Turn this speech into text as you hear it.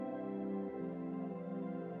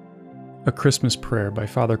A Christmas Prayer by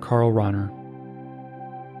Father Karl Rahner.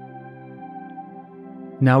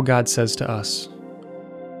 Now God says to us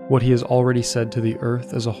what He has already said to the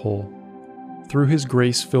earth as a whole. Through His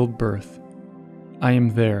grace-filled birth, I am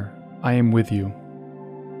there, I am with you.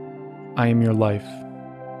 I am your life.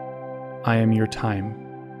 I am your time.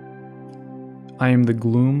 I am the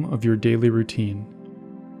gloom of your daily routine.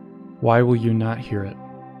 Why will you not hear it?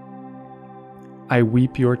 I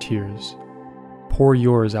weep your tears. Pour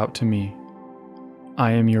yours out to me.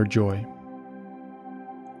 I am your joy.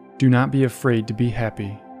 Do not be afraid to be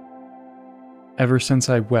happy. Ever since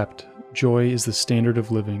I wept, joy is the standard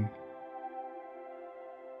of living.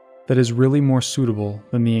 That is really more suitable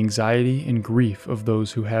than the anxiety and grief of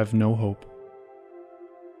those who have no hope.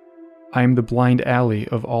 I am the blind alley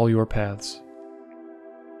of all your paths.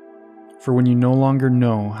 For when you no longer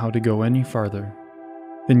know how to go any farther,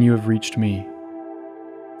 then you have reached me,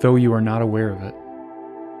 though you are not aware of it.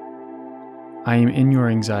 I am in your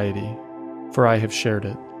anxiety, for I have shared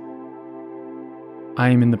it. I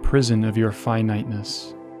am in the prison of your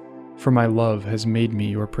finiteness, for my love has made me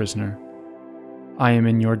your prisoner. I am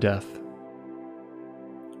in your death.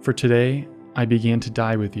 For today I began to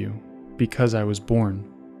die with you, because I was born.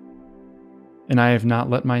 And I have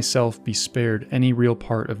not let myself be spared any real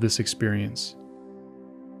part of this experience.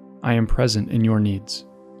 I am present in your needs.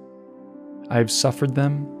 I have suffered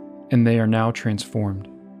them, and they are now transformed.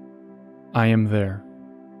 I am there.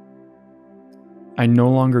 I no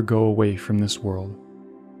longer go away from this world.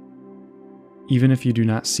 Even if you do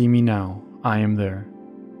not see me now, I am there.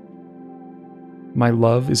 My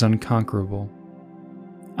love is unconquerable.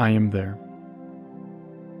 I am there.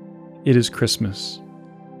 It is Christmas.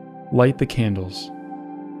 Light the candles.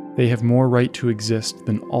 They have more right to exist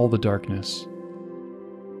than all the darkness.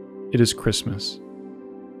 It is Christmas.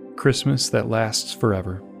 Christmas that lasts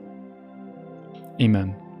forever.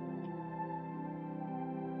 Amen.